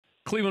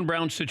Cleveland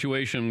Browns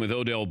situation with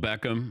Odell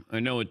Beckham. I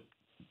know it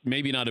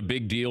maybe not a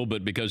big deal,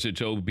 but because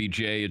it's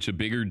OBJ, it's a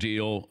bigger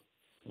deal.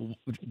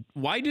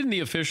 Why didn't the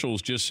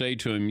officials just say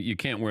to him, you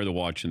can't wear the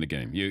watch in the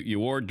game? You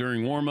wore it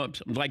during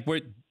warmups? Like,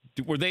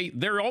 were they?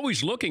 They're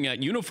always looking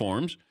at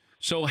uniforms.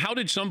 So how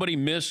did somebody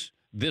miss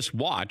this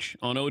watch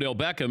on Odell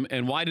Beckham,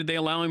 and why did they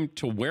allow him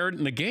to wear it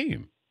in the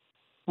game?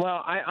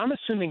 Well, I'm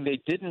assuming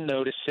they didn't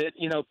notice it.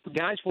 You know,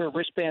 guys wear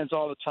wristbands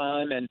all the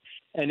time, and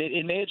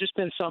it may have just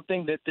been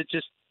something that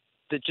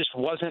just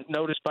wasn't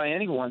noticed by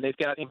anyone. They've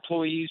got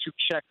employees who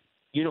check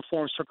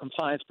uniforms for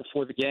compliance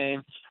before the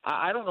game.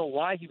 I don't know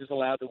why he was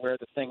allowed to wear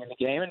the thing in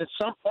the game. And at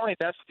some point,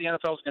 that's what the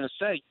NFL is going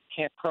to say. You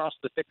can't cross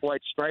the thick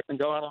white stripe and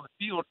go out on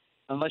the field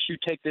unless you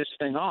take this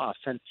thing off.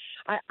 And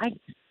I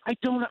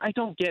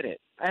don't get it.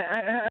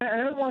 I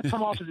don't want to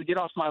come off as a get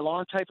off my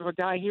lawn type of a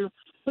guy here,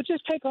 but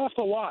just take off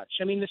the watch.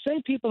 I mean, the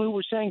same people who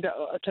were saying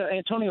to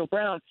Antonio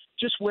Brown,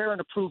 just wear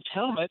an approved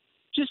helmet,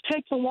 just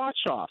take the watch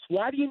off.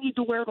 Why do you need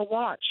to wear the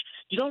watch?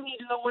 You don't need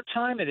to know what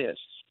time it is.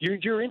 You're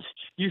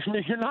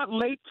not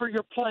late for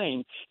your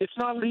plane. It's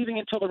not leaving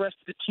until the rest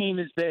of the team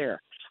is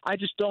there. I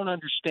just don't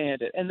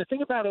understand it. And the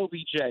thing about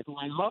OBJ, who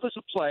I love as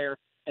a player,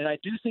 and I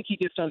do think he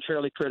gets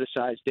unfairly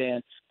criticized,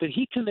 Dan, that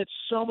he commits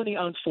so many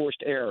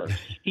unforced errors.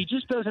 He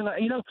just doesn't,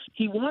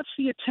 he wants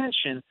the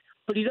attention,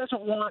 but he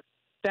doesn't want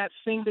that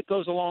thing that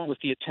goes along with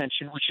the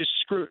attention, which is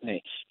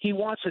scrutiny. He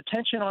wants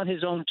attention on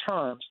his own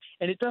terms,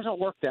 and it doesn't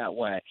work that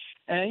way.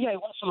 And, yeah, he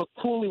wants to look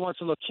cool. He wants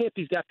to look hip.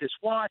 He's got this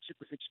watch. It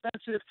was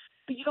expensive.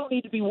 But you don't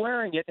need to be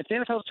wearing it. If the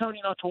NFL is telling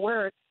you not to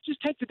wear it, just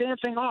take the damn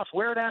thing off.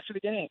 Wear it after the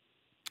game.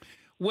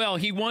 Well,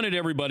 he wanted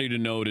everybody to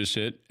notice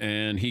it,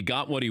 and he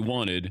got what he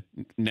wanted.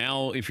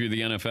 Now, if you're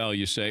the NFL,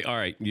 you say, all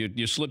right,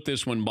 you slip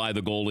this one by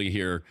the goalie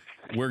here.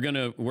 We're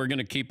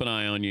gonna keep an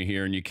eye on you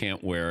here, and you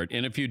can't wear it.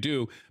 And if you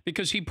do,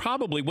 because he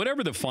probably,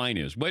 whatever the fine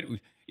is,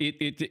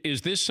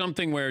 is this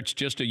something where it's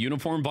just a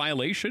uniform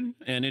violation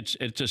and it's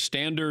a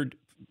standard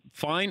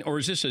fine, or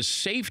is this a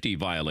safety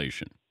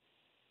violation?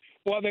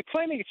 Well, they're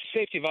claiming it's a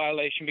safety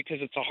violation because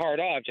it's a hard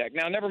object.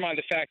 Now, never mind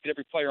the fact that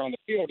every player on the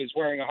field is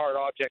wearing a hard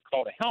object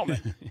called a helmet,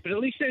 but at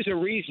least there's a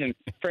reason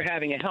for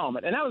having a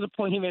helmet. And that was a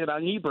point he made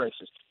about knee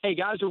braces. Hey,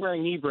 guys are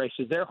wearing knee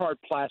braces. They're hard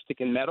plastic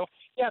and metal.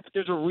 Yeah, but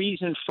there's a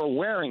reason for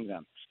wearing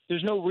them.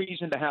 There's no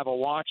reason to have a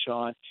watch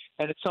on,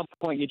 and at some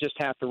point you just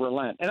have to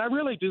relent. And I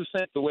really do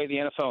think the way the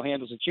NFL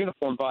handles its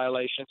uniform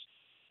violations,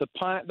 the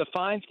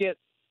fines get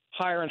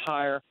higher and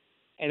higher,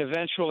 and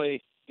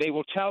eventually they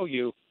will tell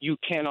you you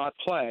cannot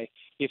play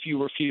if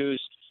you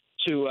refuse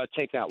to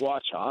take that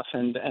watch off.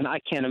 And I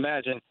can't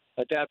imagine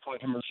at that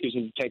point him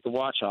refusing to take the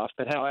watch off.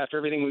 But hell, after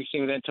everything we've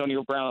seen with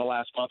Antonio Brown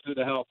last month, who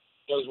the hell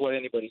knows what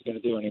anybody's going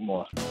to do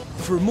anymore?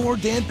 For more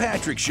Dan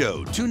Patrick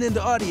Show, tune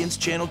into Audience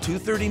Channel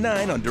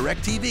 239 on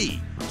DirecTV.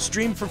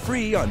 Stream for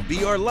free on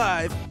BR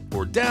Live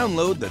or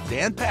download the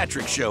Dan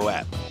Patrick Show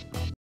app.